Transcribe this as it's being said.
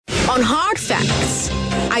On Hard Facts,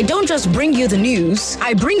 I don't just bring you the news,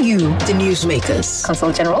 I bring you the newsmakers.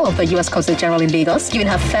 Consul General of the U.S. Consul General in Lagos, giving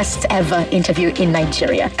her first ever interview in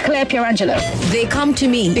Nigeria. Claire Pierangelo. They come to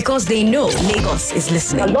me because they know Lagos is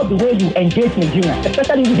listening. I love the way you engage Nigerians,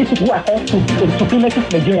 especially with these people who are called supremacist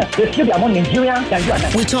Nigerians. They feel they are more Nigerian than you are.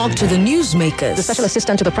 We talk to the newsmakers. The Special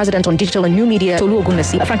Assistant to the President on Digital and New Media, Tolu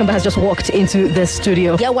Ogunlesi. Frank Mba has just walked into the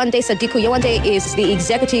studio. Yewande Sadiku. Yewande is the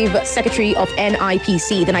Executive Secretary of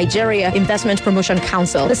NIPC, the Nigeria Investment Promotion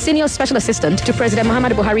Council. The Senior Special Assistant to President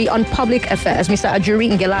Muhammadu Buhari on Public Affairs, Mr.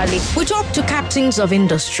 Ajuri Ngelale. We talk to captains of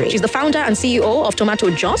industry. She's the founder and CEO of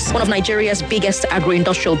Tomato Jos, one of Nigeria's biggest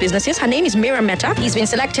agro-industrial businesses. Her name is Miriam Meta. He's been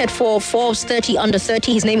selected for Forbes 30 Under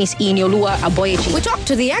 30. His name is Inioluwa Aboyeji. We talk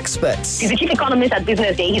to the experts. He's the chief economist at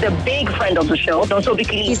Business Day. He's a big friend of the show. Also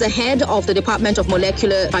because he's the head of the Department of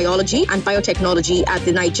Molecular Biology and Biotechnology at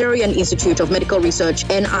the Nigerian Institute of Medical Research,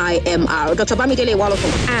 NIMR. Dr. Bamidele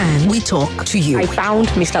Walokun. And we talk to you. I found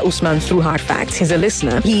Mr. Usman through Hard Facts. He's a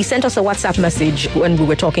listener. He sent us a WhatsApp message when we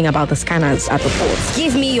were talking about the scanners at the ports.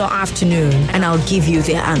 Give me your afternoon and I'll give you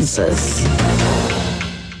the answers.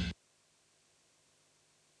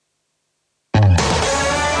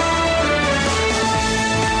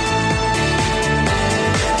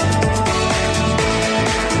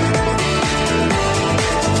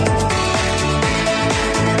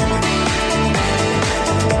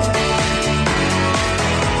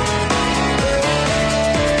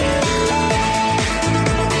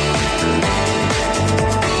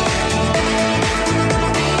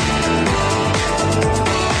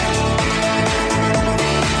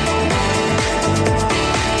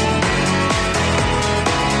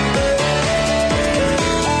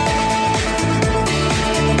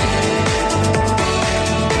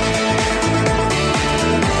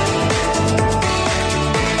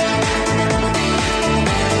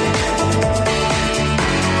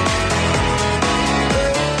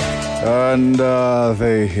 And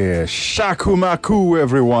they here. Shakumaku,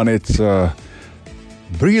 everyone. It's a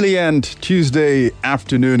brilliant Tuesday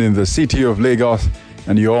afternoon in the city of Lagos,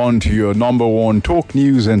 and you're on to your number one talk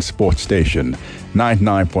news and sports station,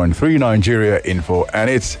 99.3 Nigeria Info, and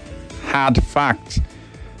it's Hard Facts.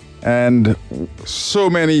 And so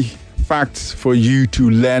many facts for you to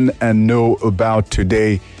learn and know about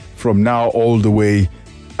today from now all the way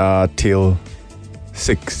till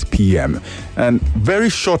 6 p.m. And very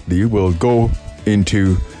shortly, we'll go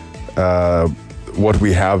into what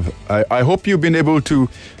we have. I hope you've been able to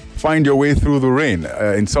find your way through the rain.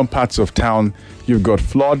 In some parts of town, you've got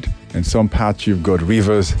flood. In some parts, you've got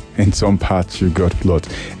rivers. In some parts, you've got floods.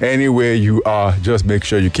 Anywhere you are, just make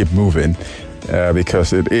sure you keep moving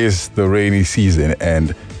because it is the rainy season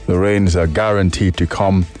and the rains are guaranteed to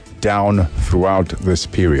come down throughout this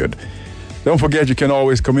period. Don't forget, you can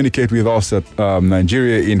always communicate with us at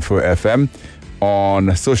Nigeria Info FM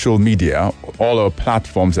on social media, all our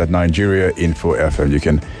platforms at Nigeria Info FM. You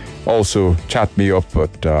can also chat me up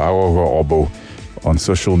at Awogo Obo on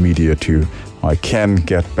social media too. I can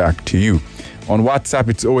get back to you. On WhatsApp,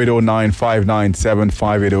 it's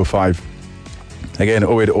 0809-597-5805. Again,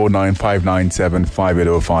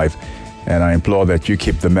 0809-597-5805. And I implore that you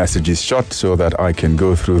keep the messages short so that I can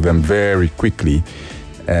go through them very quickly.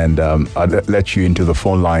 And I'll let you into the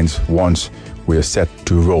phone lines once we're set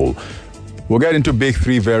to roll. We'll get into Big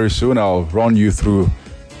Three very soon. I'll run you through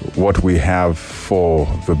what we have for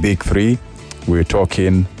the Big Three. We're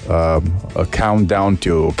talking a countdown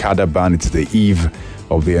to Okada ban. It's the eve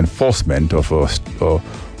of the enforcement of a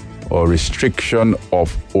restriction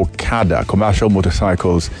of Okada, commercial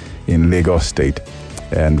motorcycles in Lagos State.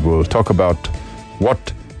 And we'll talk about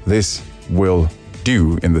what this will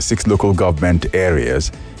do in the 6 local government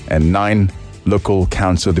areas and 9 local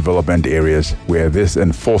council development areas where this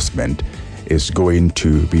enforcement is going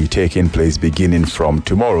to be taking place beginning from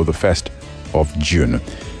tomorrow, the 1st of June.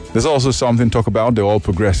 There's also something to talk about. The All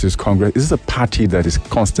Progressives Congress. This is a party that is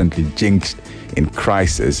constantly jinxed in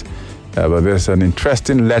crisis. But there's an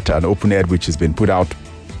interesting letter, an open-ed, which has been put out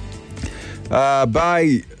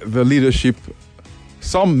by the leadership,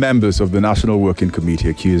 some members of the National Working Committee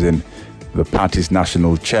accusing the party's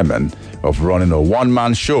national chairman of running a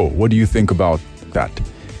one-man show. What do you think about that?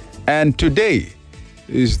 And today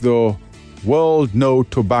is the World No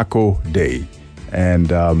Tobacco Day.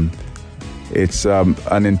 And it's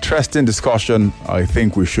an interesting discussion I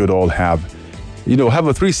think we should all have. Have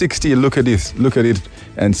a 360 look at it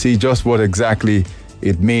and see just what exactly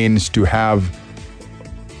it means to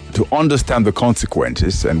understand the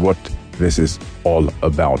consequences and what this is all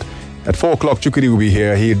about. At 4 o'clock, Chukudi will be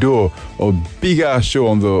here. He'll do a bigger show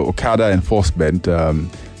on the Okada enforcement.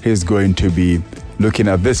 He's going to be looking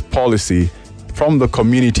at this policy from the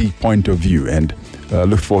community point of view, and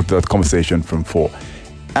look forward to that conversation from 4.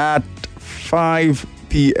 At 5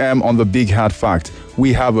 p.m. on the Big Hard Fact,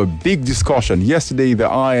 we have a big discussion. Yesterday, the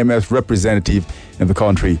IMF representative in the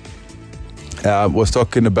country was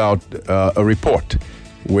talking about a report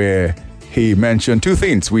where he mentioned two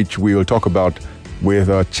things, which we will talk about with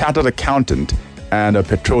a chartered accountant and a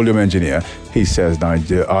petroleum engineer. He says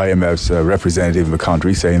IMF's representative in the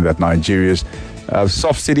country saying that Nigeria's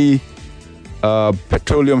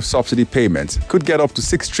petroleum subsidy payments could get up to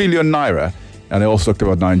 6 trillion naira. And he also talked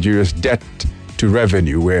about Nigeria's debt to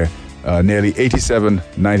revenue, where nearly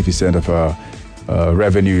 90% of our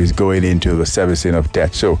revenue is going into the servicing of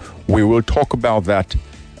debt. So we will talk about that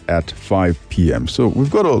at 5 p.m. So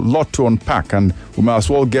we've got a lot to unpack, and we might as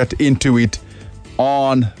well get into it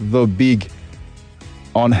on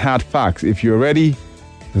Hard Facts. If you're ready,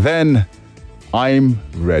 then I'm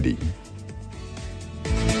ready.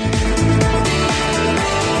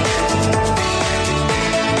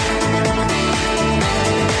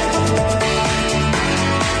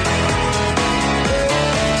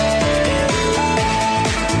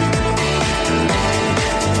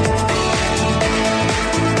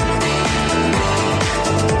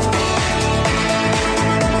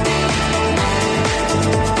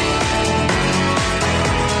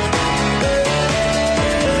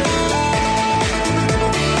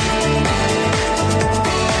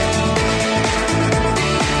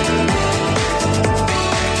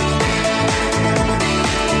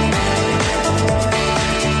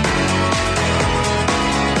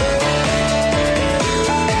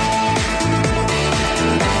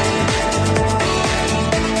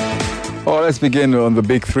 Let's begin on the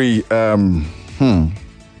big three.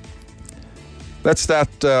 Let's start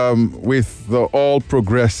with the All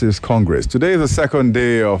Progressives Congress. Today is the second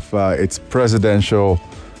day of its presidential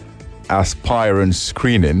aspirant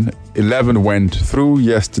screening. 11 went through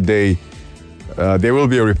yesterday. There will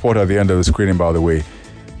be a report at the end of the screening, by the way.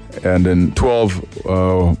 And then 12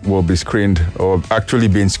 will be screened, or actually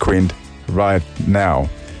being screened right now.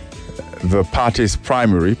 The party's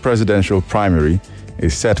presidential primary,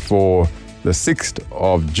 is set for the 6th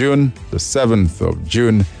of June, the 7th of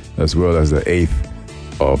June, as well as the 8th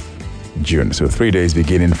of June. So 3 days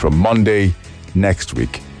beginning from Monday next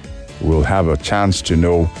week. We'll have a chance to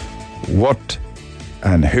know what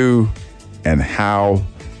and who and how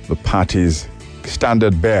the party's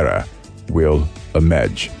standard bearer will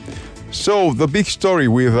emerge. So the big story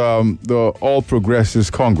with the All Progressives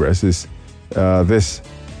Congress is this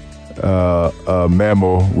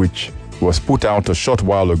memo which was put out a short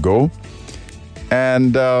while ago.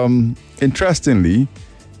 And interestingly,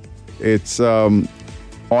 it's on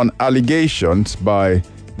allegations by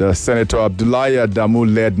the Senator Abdullahi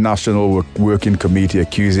Adamu-led National Working Committee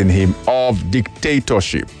accusing him of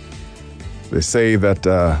dictatorship. They say that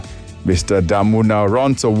Mr. Adamu now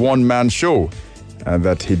runs a one-man show and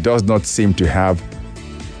that he does not seem to have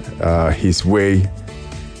his way.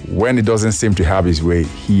 When he doesn't seem to have his way,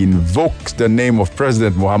 he invokes the name of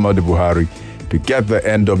President Muhammadu Buhari to get the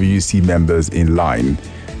NWC members in line.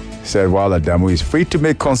 He said while Adamu is free to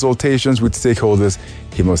make consultations with stakeholders,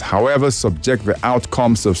 he must, however, subject the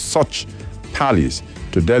outcomes of such tallies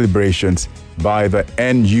to deliberations by the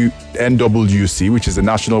NWC, which is the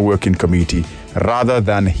National Working Committee, rather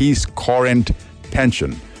than his current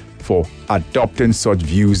pension for adopting such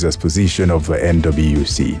views as position of the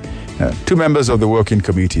NWC. Two members of the Working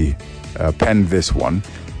Committee penned this one.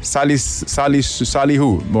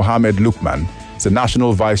 Salihu Mohammed Lukman is the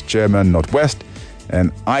National Vice Chairman, Northwest,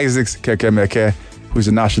 and Isaac Kekemeke, who is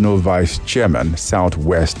the National Vice Chairman,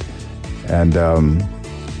 Southwest. And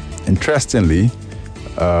interestingly,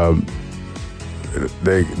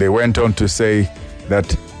 they went on to say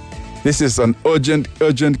that this is an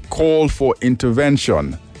urgent call for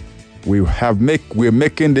intervention. We're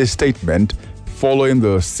making this statement following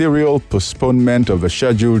the serial postponement of the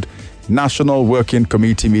scheduled National Working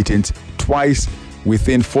Committee meetings twice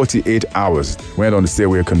within 48 hours. Went on to say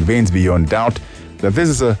we're convinced beyond doubt that this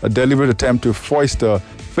is a deliberate attempt to foist a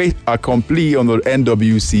fait accompli on the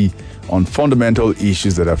NWC on fundamental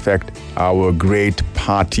issues that affect our great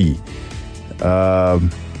party.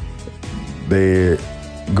 They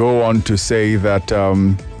go on to say that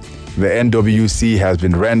the NWC has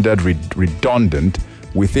been rendered redundant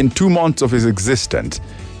within 2 months of its existence,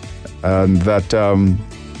 and that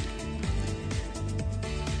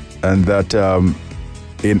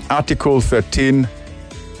in Article 13(4)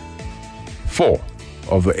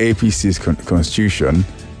 of the APC's constitution,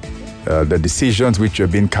 the decisions which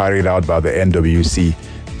have been carried out by the NWC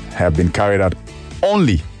have been carried out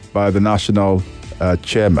only by the national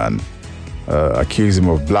chairman. accuse him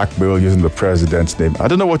of blackmail using the president's name. I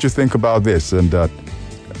don't know what you think about this, and that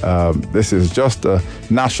this is just a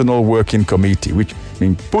national working committee, which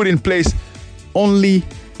being put in place only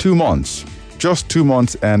 2 months, just 2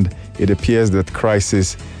 months, and it appears that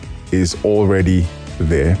crisis is already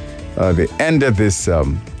there. They ended this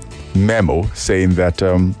memo saying that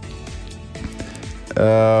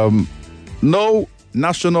no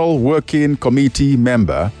national working committee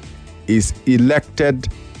member was elected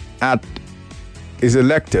at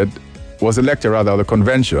the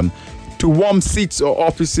convention to warm seats or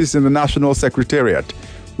offices in the National Secretariat.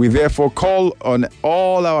 We therefore call on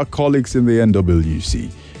all our colleagues in the NWC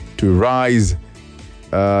to rise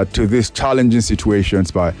to these challenging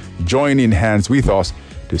situations by joining hands with us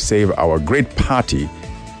to save our great party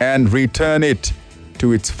and return it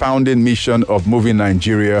to its founding mission of moving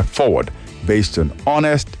Nigeria forward based on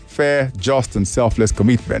honest, fair, just, and selfless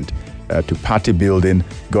commitment to party building.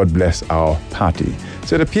 God bless our party.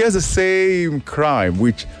 So it appears the same crime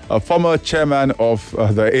which a former chairman of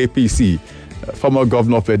the APC, former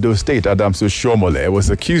governor of Edo State, Adamson Shomole, was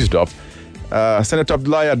accused of. Senator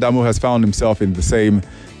Abdullahi Adamu has found himself in the same.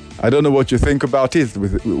 I don't know what you think about it.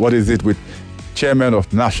 What is it with chairmen of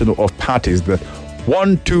parties that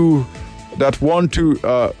want to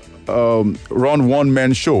run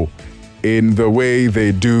one-man show in the way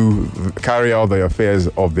they do carry out the affairs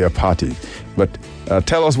of their party? But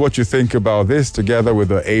tell us what you think about this, together with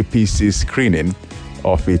the APC screening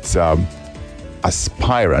of its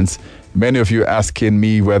aspirants. Many of you asking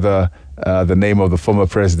me whether the name of the former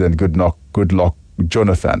president, Goodluck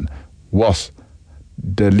Jonathan, was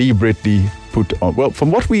deliberately put on. Well,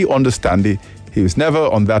 from what we understand, he was never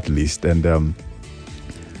on that list, and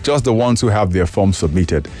just the ones who have their forms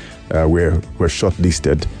submitted were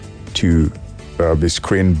shortlisted to be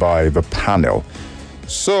screened by the panel.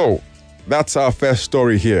 So that's our first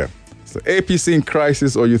story here. So APC in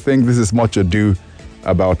crisis, or you think this is much ado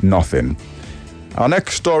about nothing? Our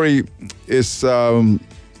next story is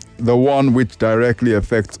the one which directly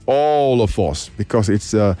affects all of us, because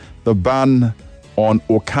it's the ban on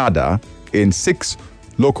Okada in 6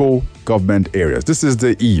 local government areas. This is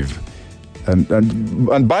the eve.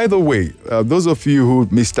 And by the way, those of you who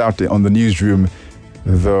missed out on the newsroom,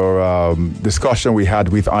 the discussion we had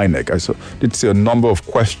with INEC, I did see a number of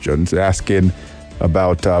questions asking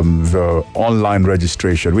about the online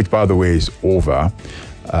registration, which, by the way, is over.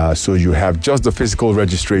 So you have just the physical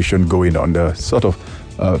registration going on, the sort of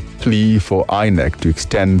plea for INEC to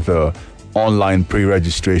extend the online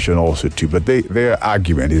pre-registration also too. But their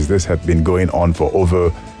argument is this had been going on for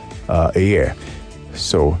over a year.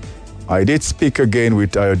 So I did speak again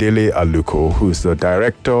with Ayodele Aluko, who's the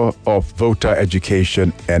Director of Voter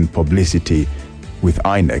Education and Publicity with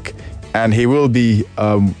INEC. And he will be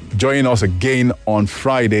joining us again on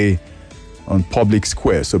Friday on Public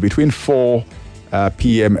Square. So between 4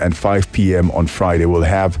 p.m. and 5 p.m. on Friday, we'll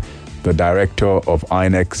have the Director of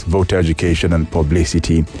INEC's Voter Education and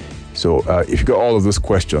Publicity. So if you got all of those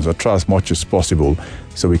questions, I'll try as much as possible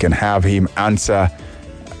so we can have him answer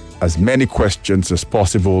as many questions as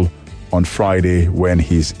possible on Friday when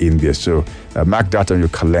he's in there. So mark that on your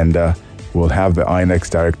calendar. We'll have the INEC's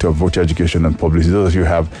Director of Voter Education and Publicity. Those of you who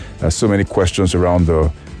have so many questions around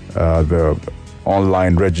the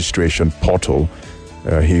online registration portal,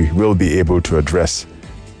 he will be able to address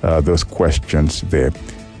those questions there.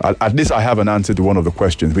 At least I have an answer to one of the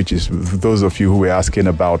questions, which is those of you who were asking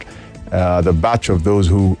about the batch of those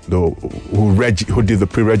who did the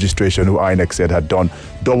pre-registration, who INEC said had done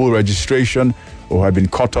double registration or had been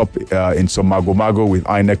caught up in some mago with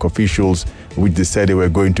INEC officials, which they said they were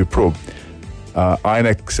going to probe.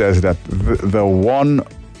 INEC says that the 1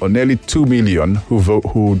 or nearly 2 million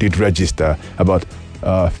who did register, about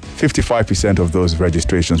 55% of those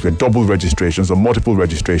registrations were double registrations or multiple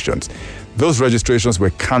registrations. Those registrations were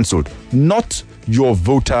cancelled, not your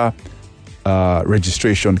voter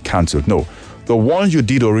registration cancelled. No, the one you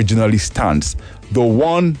did originally stands. The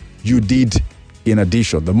one you did in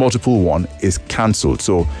addition, the multiple one, is cancelled.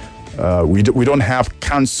 So we don't have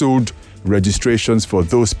cancelled registrations for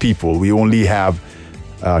those people. We only have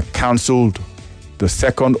cancelled the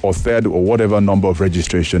second or third or whatever number of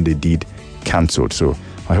registration they did cancelled. So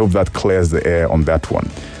I hope that clears the air on that one.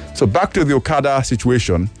 So back to the Okada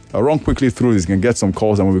situation. I'll run quickly through this. You can get some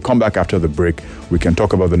calls, and when we come back after the break, we can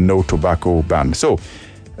talk about the no tobacco ban. So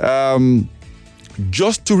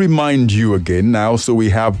just to remind you again now, so we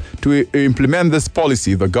have to implement this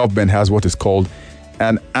policy, the government has what is called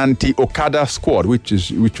an anti-Okada squad, which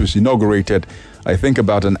was inaugurated, I think,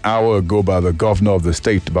 about an hour ago by the governor of the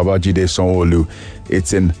state, Babajide Sanwo-Olu.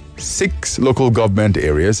 It's in 6 local government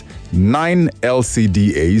areas, 9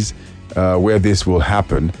 LCDAs, where this will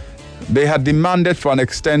happen. They had demanded for an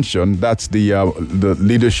extension. That's the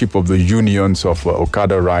leadership of the unions of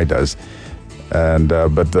Okada riders, and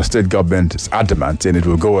but the state government is adamant, and it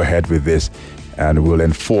will go ahead with this and will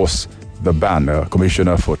enforce the ban.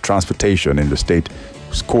 Commissioner for Transportation in the state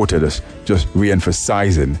was quoted as just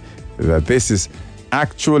re-emphasizing that this is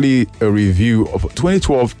actually a review of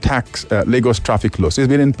 2012 Lagos traffic laws. It's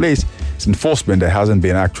been in place. It's enforcement that hasn't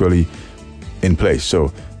been actually in place.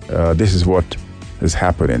 So this is what is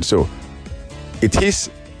happening. So it is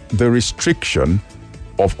the restriction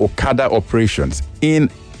of Okada operations in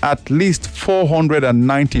at least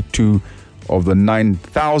 492 of the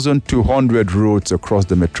 9,200 roads across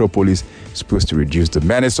the metropolis, supposed to reduce the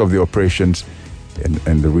menace of the operations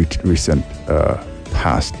in the recent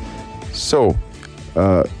past. So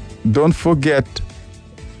don't forget,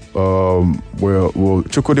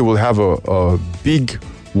 Chukwudi will have a big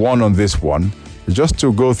one on this one, just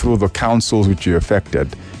to go through the councils which are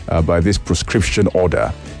affected by this prescription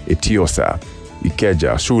order: Etiosa,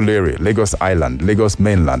 Ikeja, Surulere, Lagos Island, Lagos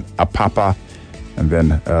Mainland, Apapa, and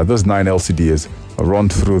then those 9 LCDs. I'll run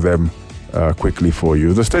through them quickly for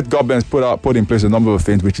you. The state government put in place a number of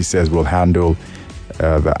things which he says will handle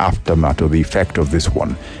the aftermath or the effect of this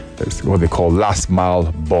one. It's what they call last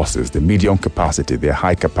mile buses, the medium capacity, the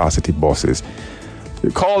high capacity buses.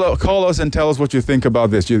 Call us and tell us what you think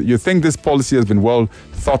about this. You think this policy has been well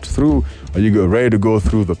thought through? Are you ready to go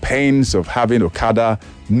through the pains of having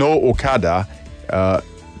no Okada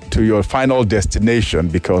to your final destination?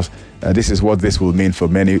 Because this is what this will mean for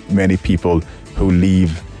many people who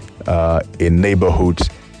live in neighborhoods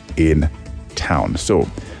in town. So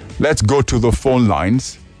let's go to the phone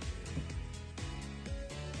lines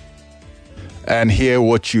and hear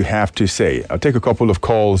what you have to say. I'll take a couple of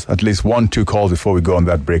calls, at least 1-2 calls before we go on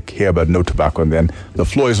that break. Hear about no tobacco, and then the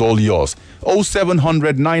floor is all yours.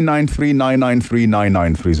 0700 993 993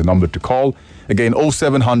 993 is the number to call. Again,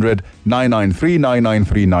 0700 993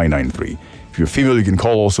 993 993. If you're female, you can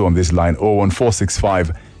call also on this line,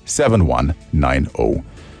 01465 7190.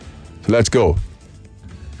 So let's go.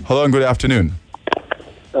 Hello and good afternoon.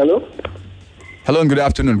 Hello? Hello and good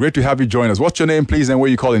afternoon. Great to have you join us. What's your name, please, and where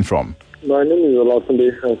are you calling from? My name is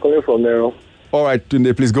Olatunde. I'm calling from Nero. All right,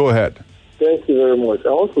 Tunde, please go ahead. Thank you very much. I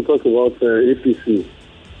want to talk about APC.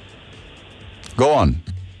 Go on.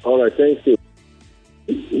 All right, thank you.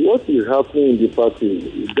 What is happening in the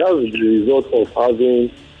party, that's the result of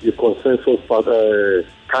having a consensus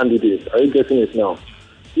candidate. Are you getting it now?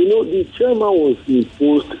 You know, the chairman was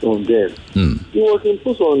imposed on them. He was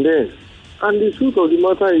imposed on them. And the truth of the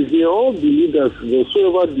matter is they all believe that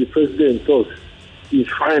whatsoever the president does is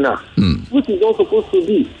final, which is not supposed to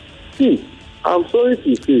be. See, I'm sorry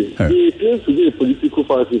to say, they claim to be a political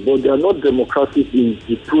party, but they are not democratic in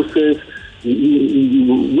the process, in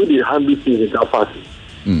the way they handle things in that party.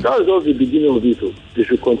 That's just the beginning of it. They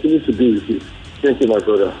should continue to do with it. Thank you, my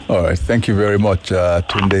brother. All right, thank you very much.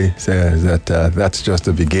 Tunde says that that's just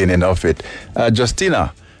the beginning of it.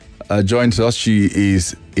 Justina joins us. She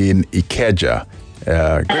is in Ikeja.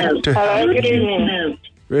 Hello, good evening.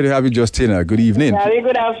 Great to have you, Justina. Good evening. Yeah,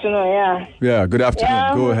 good afternoon, Yeah, good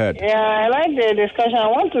afternoon. Go ahead. Yeah, I like the discussion. I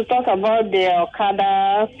want to talk about the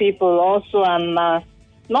Okada people also, and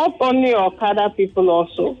not only Okada people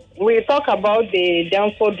also. We talk about the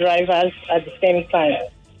downfall drivers at the same time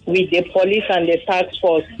with the police and the task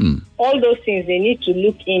force. All those things, they need to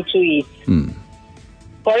look into it.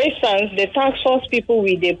 For instance, the task force people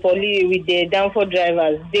with the police, with the downfall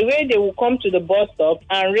drivers, the way they will come to the bus stop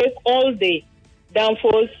and rake all the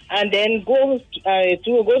downfalls and then go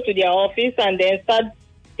to their office and then start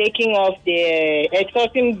taking off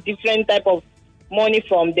extorting different type of money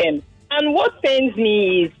from them. And what pains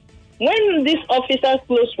me is when these officers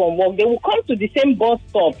close from work, they will come to the same bus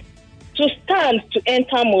stop to stand to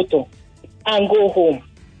enter motor and go home.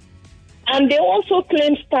 And they also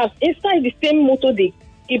claim staff inside the same motor they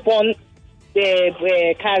keep on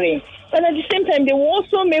carrying. But at the same time, they will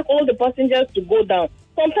also make all the passengers to go down.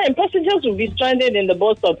 Sometimes passengers will be stranded in the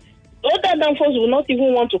bus stop. Other downfalls will not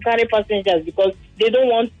even want to carry passengers because they don't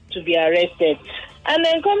want to be arrested. And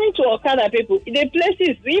then coming to Okada people, the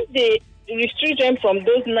places, if they restrict them from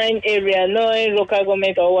those 9 areas, 9 local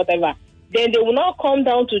government or whatever, then they will not come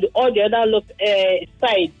down to all the other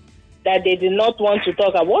sides that they did not want to talk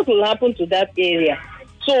about. What will happen to that area?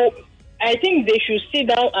 So I think they should sit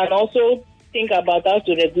down and also think about how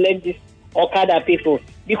to regulate these Okada people.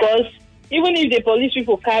 Because even if the police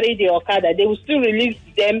people carry the Okada, they will still release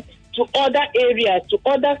them to other areas, to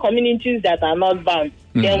other communities that are not bound.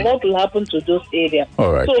 Then what will happen to those areas?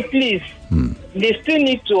 All right. So please, they still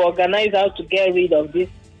need to organize how to get rid of these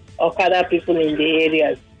Okada people in the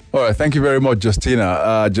areas. All right, thank you very much,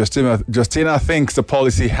 Justina. Justina thinks the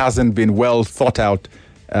policy hasn't been well thought out.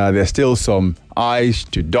 There's still some I's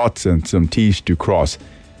to dots and some T's to cross.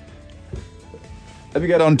 Let me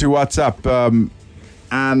get on to WhatsApp.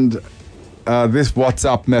 This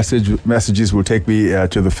WhatsApp messages will take me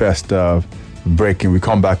to the first break, and we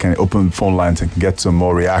come back and open the phone lines and get some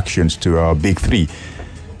more reactions to our big three.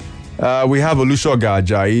 We have Olushoga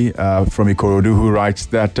Ajayi from Ikorodu, who writes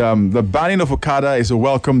that the banning of Okada is a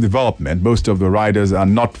welcome development. Most of the riders are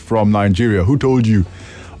not from Nigeria. Who told you?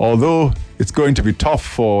 Although it's going to be tough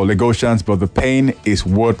for Lagosians, but the pain is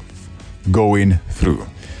worth going through.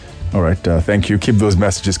 All right, thank you. Keep those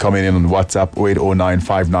messages coming in on WhatsApp,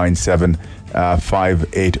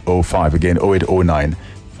 0809-597-5805. Again,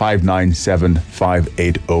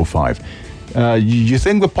 0809-597-5805. You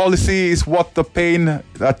think the policy is worth the pain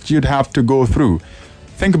that you'd have to go through?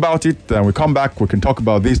 Think about it, and we come back, we can talk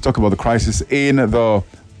about this, talk about the crisis in the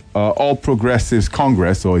All Progressives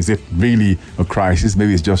Congress, or is it really a crisis?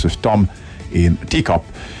 Maybe it's just a storm in a teacup.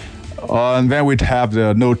 And then we'd have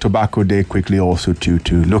the No Tobacco Day quickly also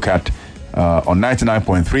to look at on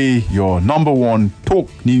 99.3, your number one talk,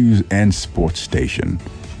 news and sports station.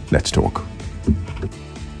 Let's talk.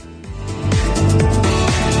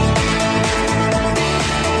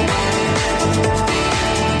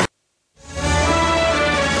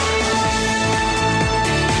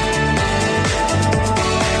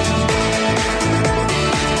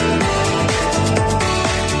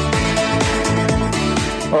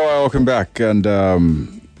 Welcome back, and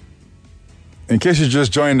in case you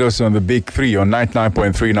just joined us on the Big Three on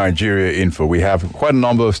 99.3 Nigeria Info, we have quite a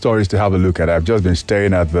number of stories to have a look at. I've just been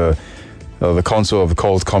staring at the console of the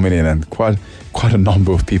calls coming in, and quite a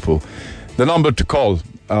number of people. The number to call,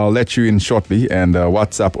 I'll let you in shortly, and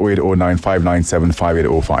WhatsApp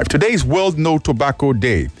 0809-597-5805. Today is World No Tobacco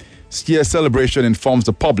Day. This year's celebration informs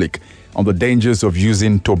the public on the dangers of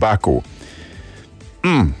using tobacco.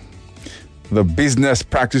 The business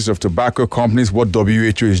practice of tobacco companies, what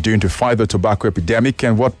WHO is doing to fight the tobacco epidemic,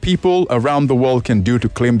 and what people around the world can do to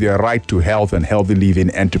claim their right to health and healthy living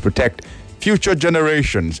and to protect future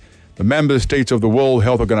generations. The member states of the World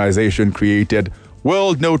Health Organization created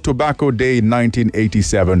World No Tobacco Day in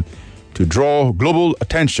 1987 to draw global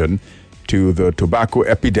attention to the tobacco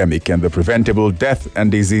epidemic and the preventable death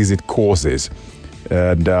and disease it causes.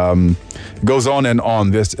 And it goes on and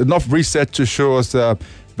on. There's enough research to show us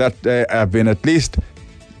that there have been at least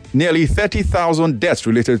nearly 30,000 deaths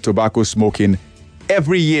related to tobacco smoking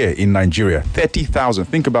every year in Nigeria. 30,000.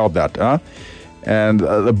 Think about that. And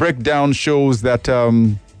the breakdown shows that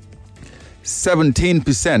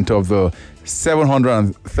 17% of the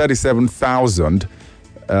 737,000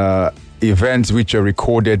 events which are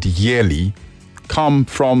recorded yearly come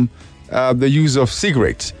from the use of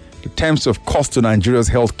cigarettes. The terms of cost to Nigeria's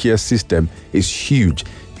healthcare system is huge.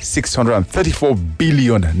 634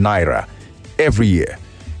 billion naira every year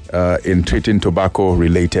in treating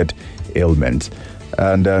tobacco-related ailments.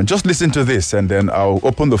 And just listen to this, and then I'll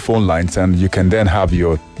open the phone lines, and you can then have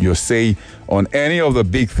your say on any of the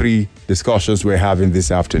big three discussions we're having this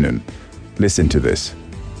afternoon. Listen to this.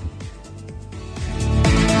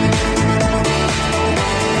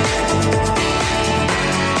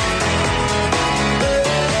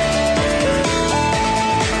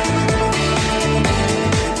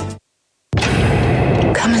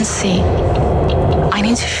 See, I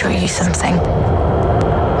need to show you something.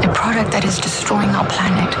 A product that is destroying our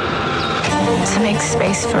planet. To make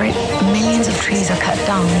space for it, millions of trees are cut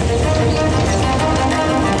down.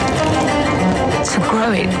 To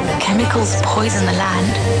grow it, chemicals poison the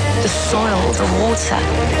land, the soil, the water.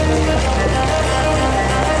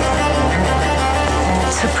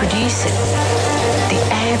 To produce it, the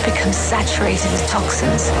air becomes saturated with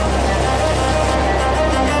toxins.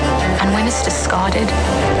 And when it's discarded,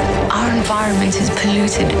 our environment is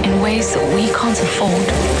polluted in ways that we can't afford.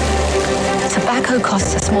 Tobacco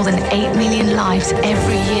costs us more than 8 million lives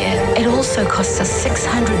every year. It also costs us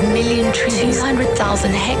 600 million trees,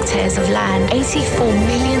 200,000 hectares of land, 84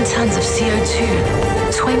 million tons of CO2,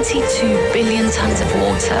 22 billion tons of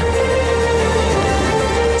water.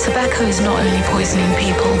 Tobacco is not only poisoning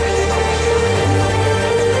people,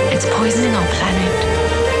 it's poisoning our planet.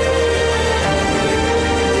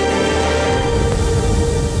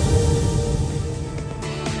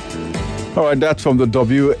 All right, that's from the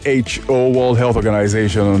WHO, World Health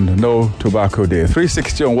Organization, on No Tobacco Day.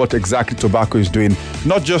 360 on what exactly tobacco is doing,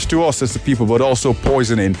 not just to us as the people, but also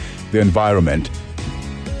poisoning the environment.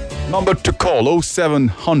 Number to call,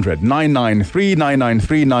 0700 993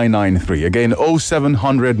 993 993. Again,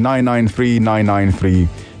 0700 993 993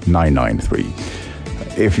 993.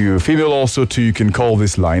 If you're female also too, you can call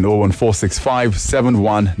this line 01465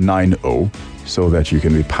 7190 so that you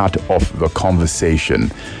can be part of the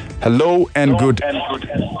conversation. Hello and good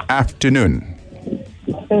afternoon.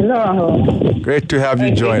 Hello. Great to have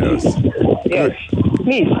you join us. Yes.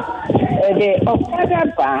 Please, the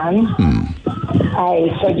Okada ban,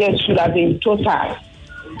 I suggest should have been total.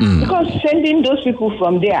 Because sending those people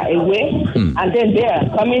from there away and then they are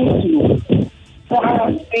coming to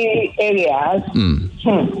the areas,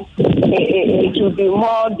 it will be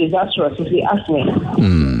more disastrous if you ask me.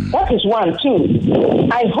 That is one. Two,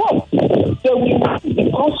 I hope they will,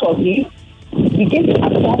 because of this, begin to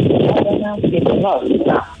attack the governance in the north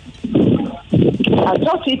now. I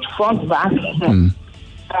got it front back.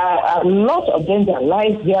 A lot of them that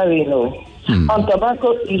lies there, on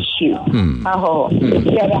tobacco issue.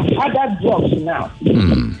 There are other drugs now,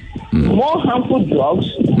 more harmful drugs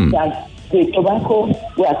than the tobacco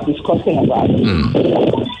we are discussing about.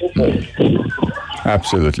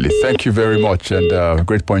 Absolutely. Thank you very much. And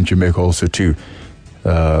great point you make also too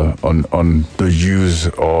on the use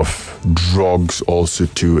of drugs also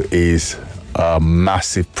too is a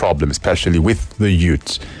massive problem, especially with the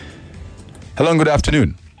youth. Hello and good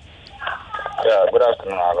afternoon. Yeah, good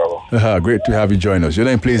afternoon, Agabo. Great to have you join us. Your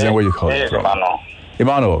name, please, and where you calling from?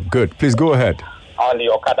 Emmanuel, good. Please go ahead. On the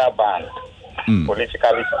Okada ban,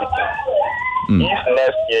 politically speaking, if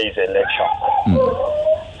next year is election,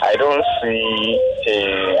 I don't see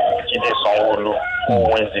Jide Sanwo-Olu who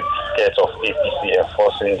wins the ticket of APC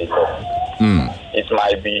enforcing the law. It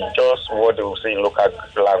might be just what they will say in local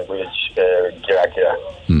language, gira-gira,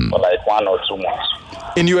 for like 1 or 2 months.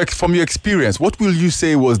 From your experience, what will you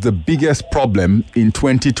say was the biggest problem in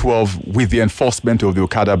 2012 with the enforcement of the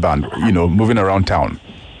Okada ban, moving around town?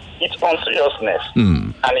 It's unseriousness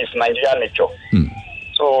and it's Nigerian nature.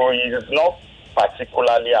 So it's not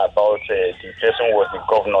particularly about the person who was the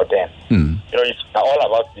governor then. It's all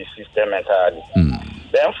about the system entirely.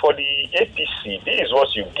 Then for the APC, this is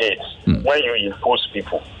what you get when you impose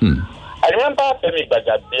people. I remember Femi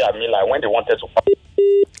Gbagbabiamila when they wanted to...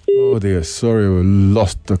 Oh dear, sorry, we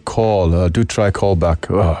lost the call. Do try call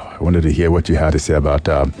back. I wanted to hear what you had to say about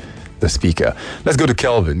the speaker. Let's go to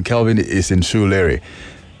Kelvin. Kelvin is in Surulere.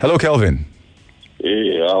 Hello, Kelvin.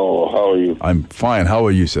 Hey, how are you? I'm fine. How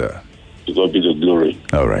are you, sir? To God be the glory.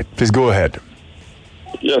 All right. Please go ahead.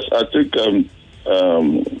 Yes, I think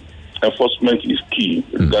enforcement is key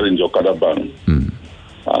regarding the Okada ban.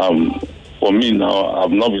 For me now,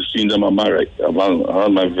 I've not been seeing them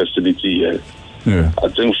around my vicinity yet. Yeah. I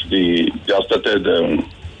think they have started,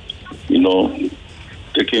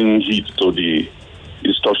 taking heed to the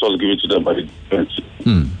instructions given to them by the government.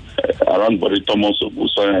 Around Body Thomas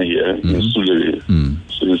Obusanya here in Surulere.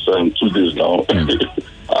 Since 2 days now, I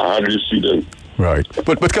hardly see them. Right.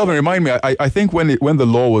 But Kelvin, remind me, I think when the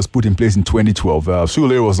law was put in place in 2012,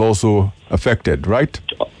 Surulere was also affected, right?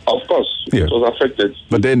 Of course, it was affected.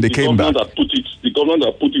 But then they came back. The government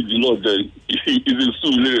that put it, the law there, is in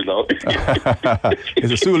Surulere now.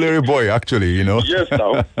 He's a Surulere boy, actually, Yes,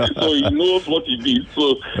 now. So he knows what he did.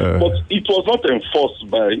 So, but it was not enforced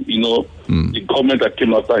by, the government that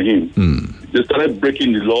came after him. They started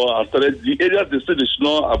breaking the law and started the areas they said they should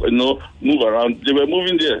not, move around. They were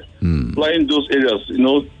moving there, flying those areas,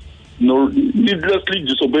 needlessly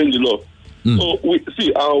disobeying the law. So we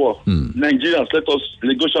see our Nigerians,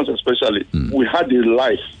 Lagosians especially, we had a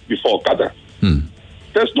life before Okada.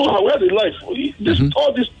 There's no how we had a life.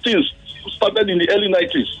 All these things started in the early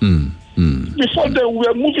 90s. Before then, we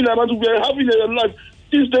were moving around, we were having a life.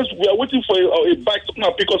 These days, we are waiting for a bike to come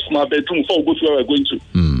and pick us from our bedroom before we go to where we're going to.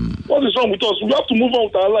 What is wrong with us? We have to move on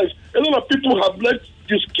with our lives. A lot of people have learned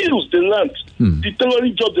the skills they learned, the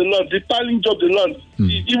tailoring job they learned, the tiling job they learned,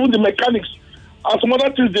 even the mechanics. And some other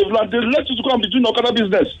things they've learned. They let you to come and be doing Okada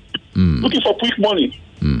business, looking for quick money.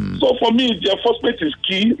 So for me, the enforcement is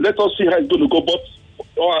key. Let us see how it's going to go. But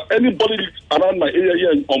anybody around my area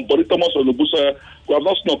here on Body Thomas or Lobusa, we have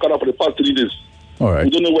not seen Okada for the past 3 days. All right. We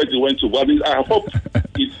don't know where they went to. But I hope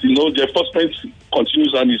the enforcement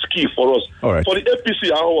continues and is key for us. All right. For the APC,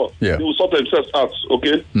 they will sort themselves out,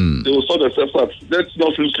 okay? They will sort themselves out. Let's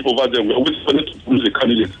not sleep over them. We are waiting for them to lose the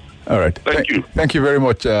candidate. All right. Thank you. Thank you very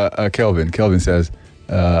much, Kelvin. Kelvin says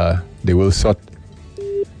they will sort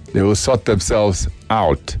themselves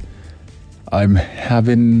out. I'm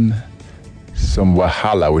having some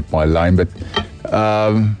wahala with my line, but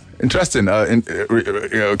interesting.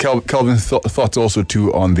 Kelvin's thoughts also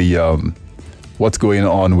too on the what's going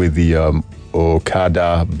on with the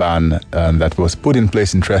Okada ban that was put in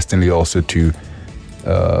place. Interestingly, also 2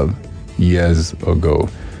 years ago.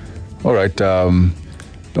 All right.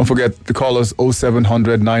 Don't forget to call us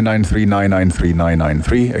 0700 993 993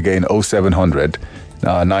 993. Again, 0700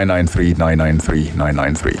 993 993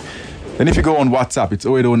 993. Then if you go on WhatsApp, it's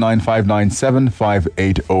 0809 597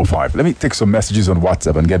 5805. Let me take some messages on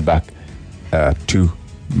WhatsApp and get back to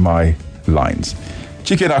my lines.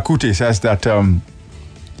 Chike Nakute says that,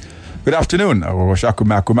 good afternoon, Shaku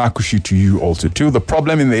Makushi to you also too. The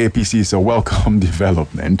problem in the APC is a welcome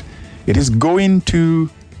development. It is going to...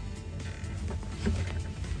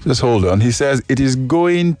 Just hold on. He says it is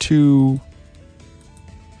going to...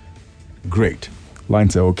 Great.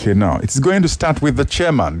 Lines are okay now. It's going to start with the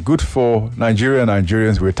chairman. Good for Nigeria.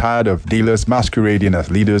 Nigerians. We're tired of dealers masquerading as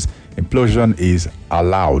leaders. Implosion is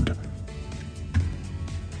allowed.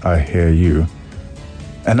 I hear you.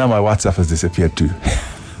 And now my WhatsApp has disappeared too.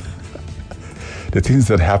 The things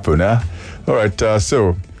that happen, huh? All right,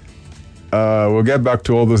 so we'll get back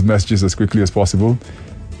to all those messages as quickly as possible.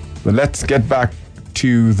 But let's get back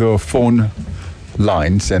to the phone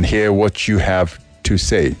lines and hear what you have to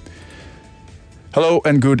say. Hello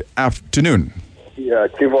and good afternoon. Yeah,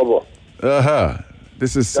 Kivobo.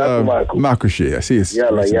 This is Makushi. I see it's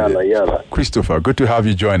Yala. Christopher, good to have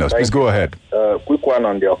you join us. Please go ahead. Quick one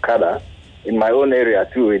on the Okada. In my own area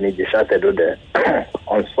too, in Ijishatedo there.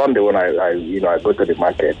 On Sunday when I go to the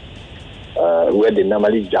market, where they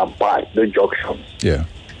normally jump by the junctions. Yeah.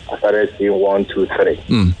 I started seeing 1, 2,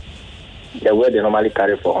 3. The where they normally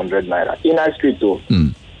carry for 100 naira. In our street too,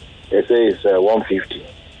 they say it's 150.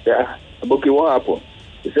 Yeah. Okay, what happened?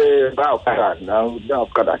 They say buy Okada now.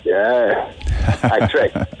 Yeah. I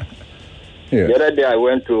trekked. Yeah. The other day I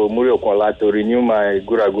went to Muri-Okola to renew my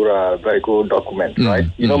Gura vehicle document, right?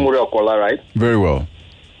 You know Muri-Okola, right? Very well.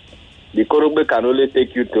 The Korogbe can only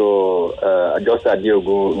take you to just at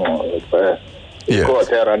Diogo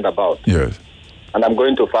hotel roundabout. Yes. And I'm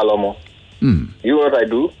going to Falomo. You know what I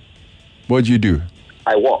do? What do you do?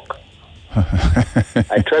 I walk.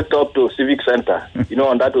 I trekked up to Civic Center,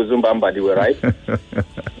 on that Uzumbamba, right?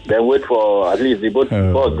 Then wait for at least the boat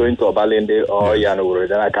bus going to Obalende or Yanuru.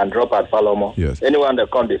 Then I can drop at Falomo. Yes. Anyone that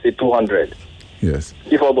comes, they say 200. Yes.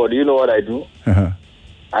 Do you know what I do?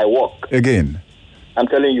 I walk. Again. I'm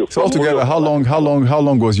telling you. So altogether, how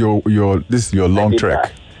long was your long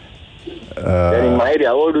trek? Then in my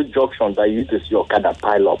area, all the junctions I used to see Okada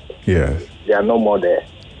pile up. Yes. They are no more there.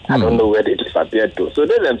 I don't know where they disappeared to. So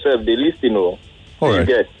they themselves, they listen, All right.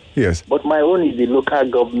 Get. Yes. But my own is the local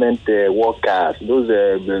government workers,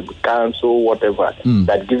 those council, whatever,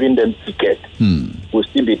 that giving them ticket. Will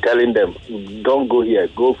still be telling them, don't go here,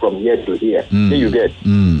 go from here to here. There you get.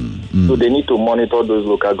 So they need to monitor those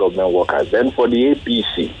local government workers. Then for the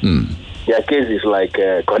APC, their case is like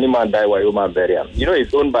Koniman Daiwa Human Burial.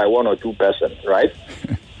 It's owned by 1 or 2 persons, right?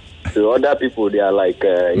 So other people, they are like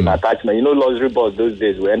in attachment. Luxury bus those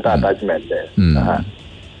days, we enter attachment there.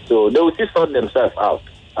 So they will still sort themselves out.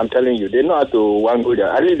 I'm telling you, they know how to one go there.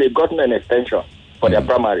 At least they've gotten an extension for their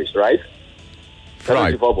primaries, right?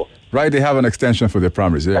 Right, they have an extension for their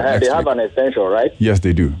primaries. Yeah, they have an extension, right? Yes,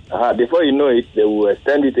 they do. Before you know it, they will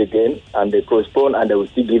extend it again, and they postpone, and they will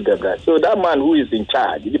still give them that. So that man who is in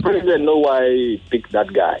charge, the president know why he picked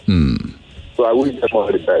that guy. So I wish them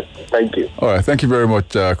all the best. Thank you. All right, thank you very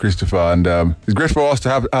much, Christopher. And it's great for us to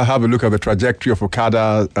have a look at the trajectory of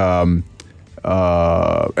Okada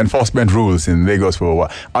enforcement rules in Lagos for a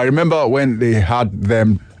while. I remember when they had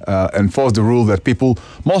them enforce the rule that people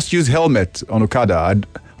must use helmets on Okada.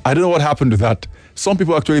 I don't know what happened to that. Some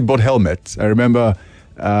people actually bought helmets. I remember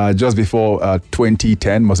just before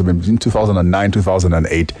 2010, must have been in 2009,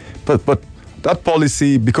 2008. But that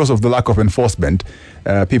policy, because of the lack of enforcement,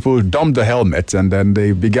 people dumped the helmets and then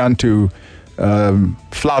they began to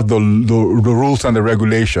flout the rules and the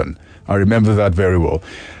regulation. I remember that very well.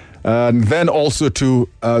 And then also to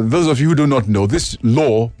those of you who do not know, this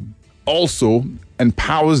law also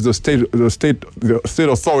empowers the state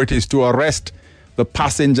authorities to arrest the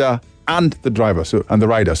passenger and the driver, and the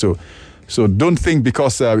rider. So don't think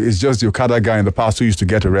because it's just the Okada guy in the past who used to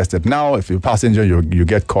get arrested. Now, if you're a passenger, you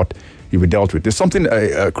get caught, you'll be dealt with. There's something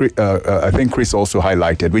I think Chris also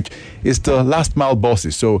highlighted, which is the last mile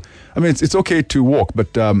buses. So, I mean, it's okay to walk,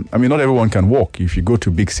 but not everyone can walk. If you go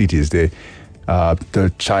to big cities, the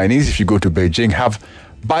Chinese, if you go to Beijing, have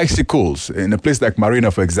bicycles in a place like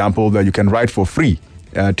Marina, for example, that you can ride for free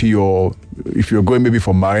if you're going maybe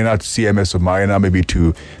from Marina to CMS or Marina, maybe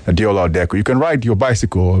to Deola or Deco. You can ride your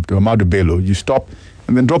bicycle to Amado Bello. You stop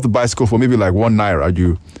and then drop the bicycle for maybe like 1 naira.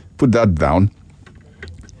 You put that down.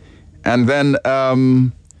 And then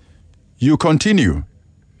you continue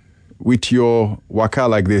with your waka,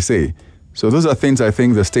 like they say. So those are things I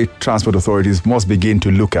think the state transport authorities must begin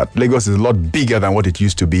to look at. Lagos is a lot bigger than what it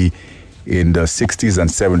used to be in the 60s and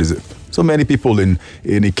 70s. So many people in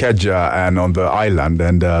Ikeja and on the island,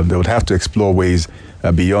 and they would have to explore ways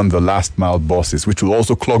beyond the last mile buses, which will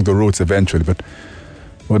also clog the roads eventually. But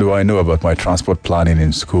what do I know about my transport planning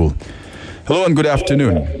in school? Hello and good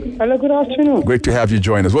afternoon. Hello, good afternoon. Great to have you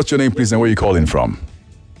join us. What's your name, please, and where are you calling from?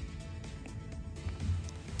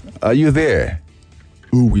 Are you there?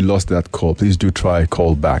 Ooh, we lost that call. Please do try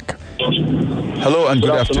call back. Hello and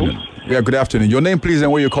good afternoon. Yeah, good afternoon. Your name, please,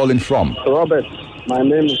 and where you're calling from? Robert. My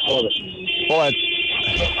name is Robert. All right.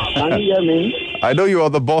 Can you hear me? I know you are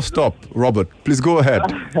the bus stop, Robert. Please go ahead.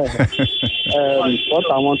 What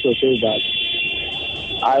I want to say is that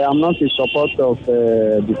I am not in support of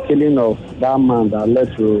the killing of that man that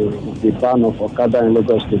led to the ban of Okada in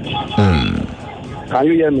Lagos State. Can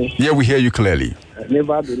you hear me? Yeah, we hear you clearly.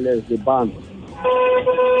 Nevertheless, the ban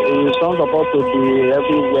is not supposed to be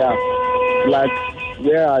everywhere. Like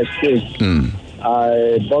where I stay,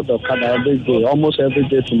 I bought Okada every day, almost every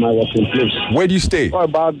day to my working place. Where do you stay? What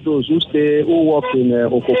about those who work in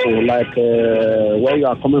Okoko, like where you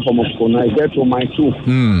are coming from Okoko, now you get to my two,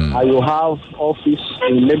 and you have office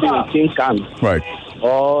maybe in King Khan. Right.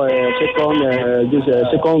 Or second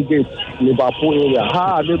gate, Liverpool area.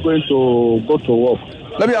 How are they going to go to work?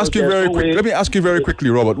 Let me ask you very quick. Let me ask you very quickly,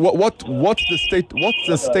 Robert. What's the state? What's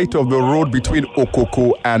the state of the road between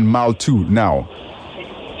Okoko and Mile 2 now?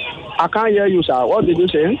 I can't hear you, sir. What did you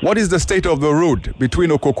say? What is the state of the road between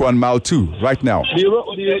Okoko and Mile 2 right now? The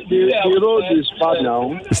road is bad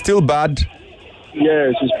now. It's still bad?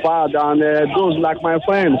 Yes, it's bad. And those, like my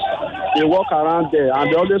friends, they walk around there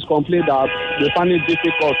and they always complain that they find it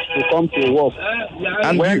difficult to come to work.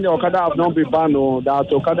 And when the Okada have not been banned,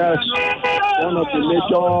 that Okada is one of the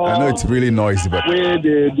major... I know it's really noisy, but...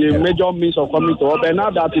 The major means of coming to work. But now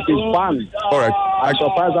that it is banned, all right. I'm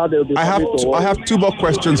surprised that they'll be coming to work. I have two more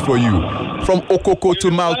questions for you. From Okoko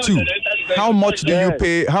to Mile 2, how much do you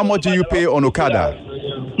pay? How much do you pay on Okada?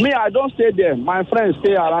 Me, I don't stay there. My friends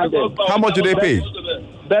stay around there. How much do they pay?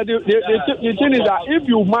 But the thing is that if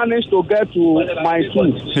you manage to get to my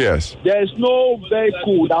two, yes, there is no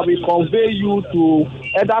vehicle that will convey you to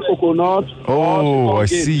either Coconut or I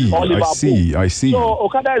see. So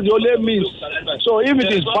Okada is the only means. So if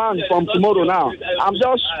it is banned from tomorrow now, I'm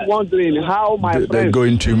just wondering how my friends they're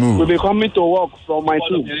going to move. Will be coming to work from my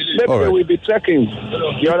two. Maybe they will be trekking.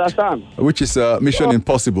 You understand? Which is mission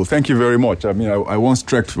impossible. Thank you very much. I mean, I once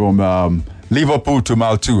trekked from Liverpool to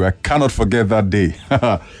Mile 2. I cannot forget that day.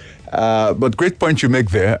 But great point you make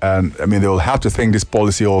there. And I mean, they will have to think this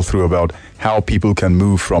policy all through about how people can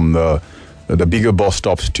move from the bigger bus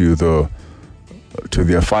stops to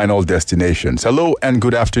their final destinations. Hello and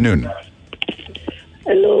good afternoon.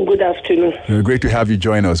 Hello, good afternoon. Great to have you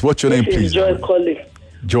join us. What's your name, please? Joy calling.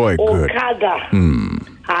 Joy, good. Okada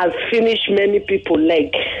has finished many people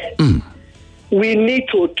leg. We need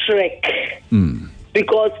to trek.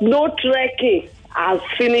 Because no trekking has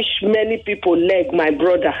finished many people leg, my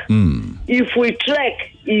brother. If we trek,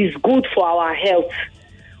 it's good for our health.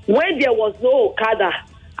 When there was no Okada,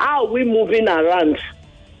 how are we moving around?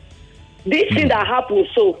 This thing that happens,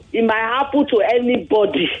 so it might happen to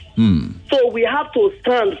anybody. So we have to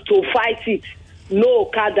stand to fight it. No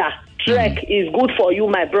Okada. Trek is good for you,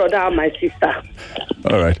 my brother and my sister.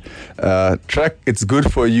 All right. Trek, it's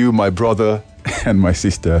good for you, my brother and my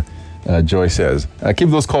sister. Joy says. Keep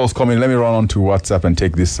those calls coming. Let me run on to WhatsApp and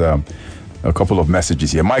take this a couple of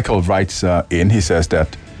messages here. Michael writes in. He says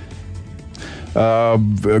that,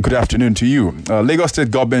 good afternoon to you. Lagos State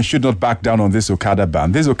government should not back down on this Okada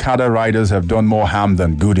ban. These Okada riders have done more harm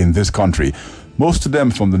than good in this country. Most of them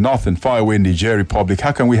from the north and far away Niger Republic.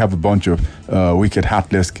 How can we have a bunch of wicked,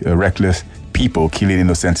 heartless, reckless people killing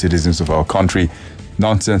innocent citizens of our country?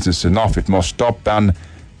 Nonsense is enough. It must stop. Ban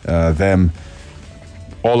them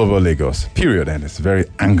all over Lagos, period. And it's very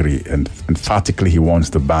angry and emphatically he wants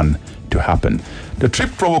the ban to happen. The trip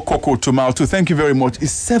from Okoko to Mile 2, thank you very much,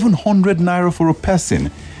 is 700 naira for a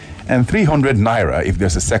person and 300 naira if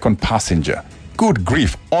there's a second passenger. Good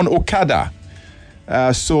grief, on Okada.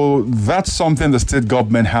 So that's something the state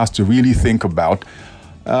government has to really think about.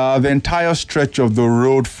 The entire stretch of the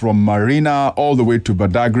road from Marina all the way to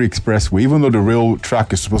Badagry Expressway, even though the rail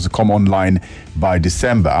track is supposed to come online by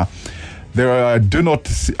December, I don't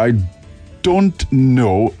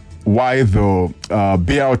know why the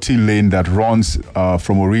BRT lane that runs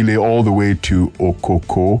from Orile all the way to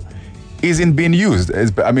Okoko isn't being used.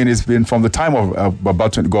 It's been from the time of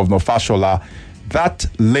Governor Fashola. That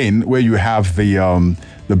lane where you have the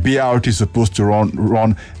BRT supposed to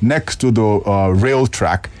run next to the rail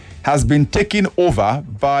track has been taken over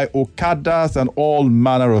by Okadas and all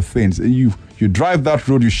manner of things. You drive that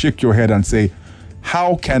road, you shake your head and say,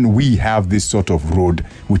 How can we have this sort of road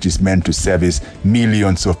which is meant to service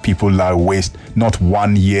millions of people lie waste, not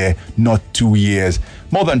 1 year, not 2 years,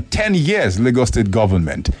 more than 10 years, Lagos State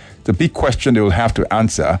government? The big question they will have to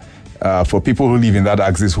answer for people who live in that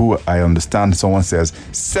axis, who I understand someone says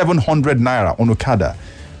 700 naira on Okada,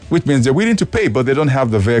 which means they're willing to pay, but they don't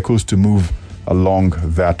have the vehicles to move along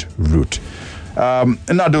that route.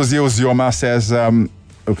 Nadozie Ozioma says,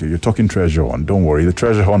 okay, you're talking Treasure Hunt. Don't worry. The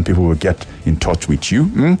Treasure Hunt people will get in touch with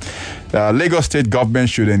you. Lagos State government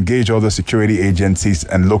should engage other security agencies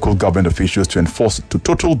and local government officials to enforce the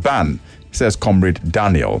total ban, says Comrade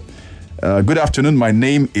Daniel. Good afternoon. My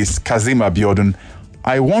name is Kazim Abiodun.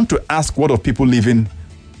 I want to ask what of people living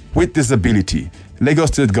with disability. Lagos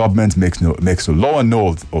State government makes no law and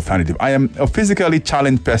no alternative. I am a physically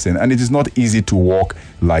challenged person and it is not easy to walk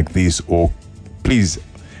like this. Or please,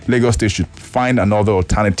 Lagos State should find another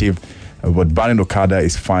alternative, but banning Okada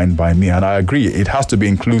is fine by me, and I agree. It has to be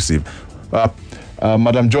inclusive.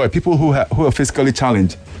 Madam Joy, people who are physically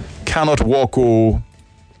challenged cannot walk.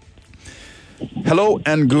 Hello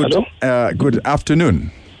and good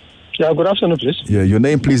afternoon. Yeah, good afternoon, please. Yeah, your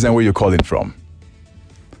name, please, and where you're calling from.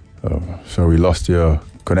 So we lost your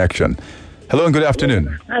connection. Hello and good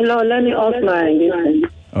afternoon. Hello, let me off my.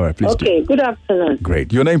 All right, please. Okay, good afternoon.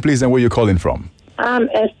 Great. Your name, please, and where you're calling from. I'm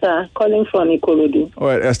Esther, calling from Ikorodu. All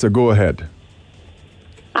right, Esther, go ahead.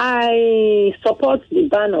 I support the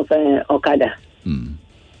ban of Okada,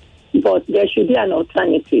 but there should be an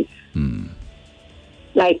alternative.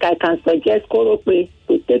 Like I can suggest Korope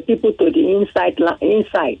to take people to the inside.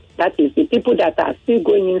 That is, the people that are still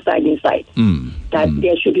going inside. That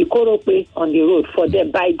there should be Korope on the road for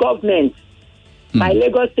them by government, by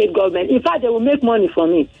Lagos State government. In fact, they will make money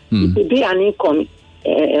from it. It will be an income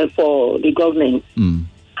for the government.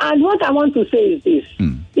 And what I want to say is this.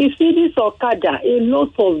 You see this Okada, a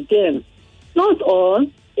lot of them, not all,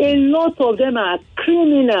 a lot of them are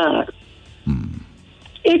criminals.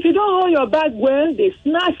 If you don't hold your bag well, they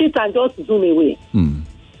snatch it and just zoom away.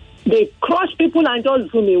 They crush people and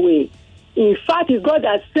just zoom away. In fact, it's God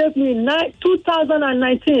that saved me in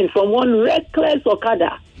 2019 from one reckless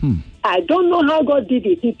Okada. I don't know how God did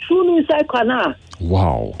it. He threw me inside canal.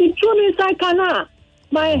 Wow. He threw me inside canal.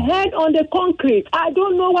 My head on the concrete. I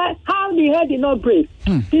don't know how the head did not break.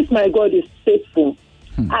 This, my God, is faithful.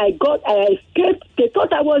 I escaped. They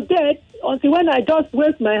thought I was dead until when I just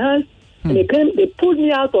waved my hands. And they pulled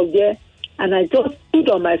me out of there, and I just stood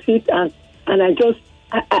on my feet, and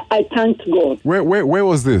I thanked God. Where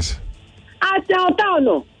was this? At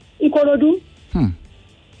Otaono, Ikorodu.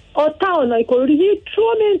 Otaono, Ikorodu. He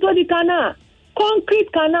threw me into the canal,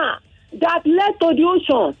 concrete canal that led to the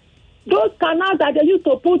ocean. Those canals that they used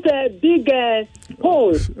to put big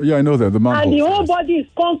holes. Yeah, I know that. The manholes. And the whole body is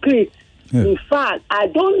concrete. Yeah. In fact, I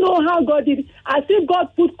don't know how God did it. I see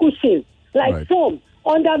God put cushion, like foam,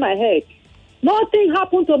 under my head. Nothing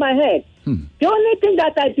happened to my head. The only thing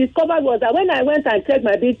that I discovered was that when I went and checked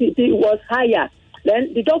my BPP, it was higher.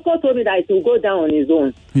 Then the doctor told me that it will go down on his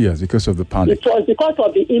own. Yes, because of the panic. It was because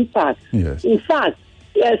of the impact. Yes. In fact,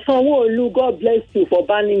 Sanwo-Olu, God bless you for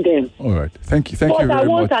banning them. All right. Thank you very much. But I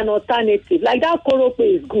want an alternative. Like that Korope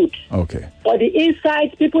is good. Okay. For the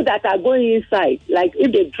inside, people that are going inside, like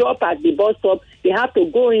if they drop at the bus stop, they have to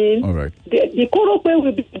go in. All right. The Korope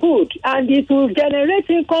will be good, and it will generate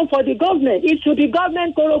income for the government. It should be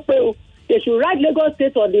government Korope. They should write Lagos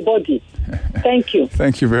State on the body. Thank you.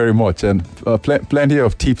 Thank you very much. And plenty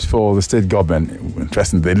of tips for the state government.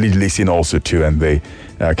 Interesting. They listen also too, and they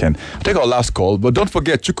can take our last call. But don't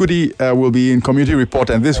forget, Chukudi will be in community report,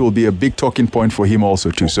 and this will be a big talking point for him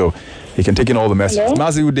also too. So he can take in all the messages.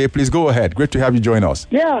 Mazi Ude, please go ahead. Great to have you join us.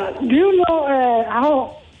 Yeah. Do you know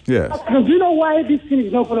how? Yes. Do you know why this thing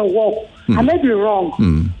is not going to work? I may be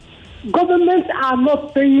wrong. Governments are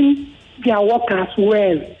not paying their workers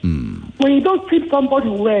well. When you don't treat somebody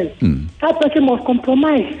well, that person must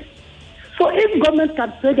compromise. So if government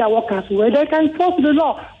can pay their workers well, they can enforce the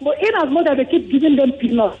law. But in as much as they keep giving them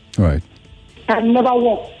peanuts, right, can never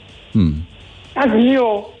work. That's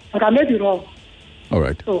new, but I may be wrong. All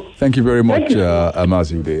right. Thank you very much,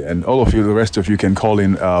 Mazude. And all of you, the rest of you can call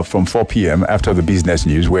in from 4 p.m. after the business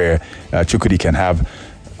news, where Chukudi can have.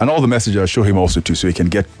 And all the messages I'll show him also too, so he can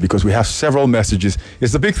get, because we have several messages.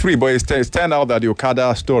 It's the big three, but it's turned out that the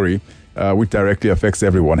Okada story, which directly affects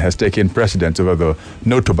everyone, has taken precedence over the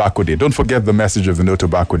No Tobacco Day. Don't forget the message of the No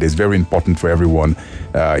Tobacco Day. It's very important for everyone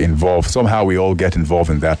involved. Somehow we all get involved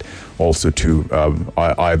in that also too.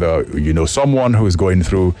 Either, someone who is going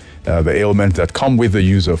through the ailments that come with the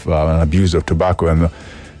use of and abuse of tobacco, and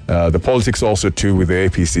The politics also too with the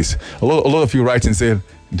APCs. A lot of you write and say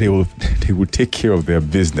they will take care of their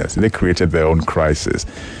business. They created their own crisis.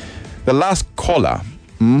 The last caller,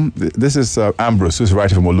 this is Ambrose, who's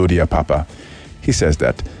writing from Olodia Papa. He says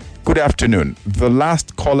that, good afternoon. The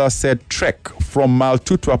last caller said trek from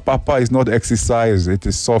Maltu to Apapa is not exercise, it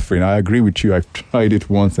is suffering. I agree with you. I've tried it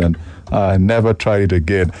once and I never tried it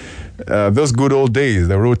again. Those good old days,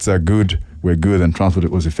 the roads were good, and transport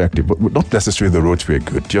was effective, but not necessarily the roads were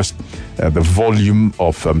good. Just the volume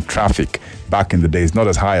of traffic back in the day is not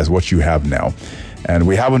as high as what you have now. And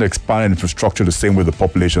we haven't expanded infrastructure the same way the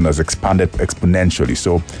population has expanded exponentially.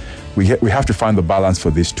 So we have to find the balance for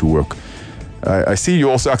this to work. I see you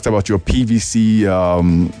also asked about your PVC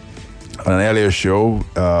on an earlier show.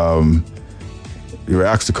 You were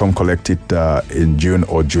asked to come collect it in June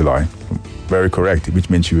or July. Very correct, which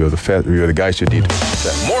means you were the guys who did.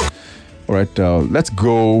 All right, let's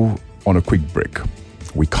go on a quick break.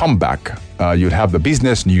 We come back, you'll have the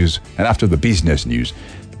business news, and after the business news,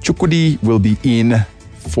 Chukwudi will be in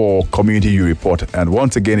for Community U Report, and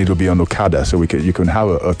once again it will be on Okada, so you can have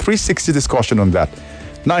a 360 discussion on that.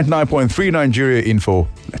 99.3 Nigeria Info.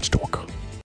 Let's talk.